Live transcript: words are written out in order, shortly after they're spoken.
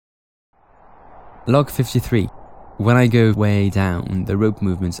Log 53. When I go way down, the rope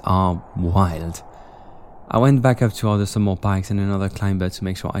movements are wild. I went back up to order some more pikes and another climber to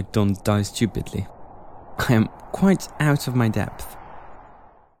make sure I don't die stupidly. I am quite out of my depth.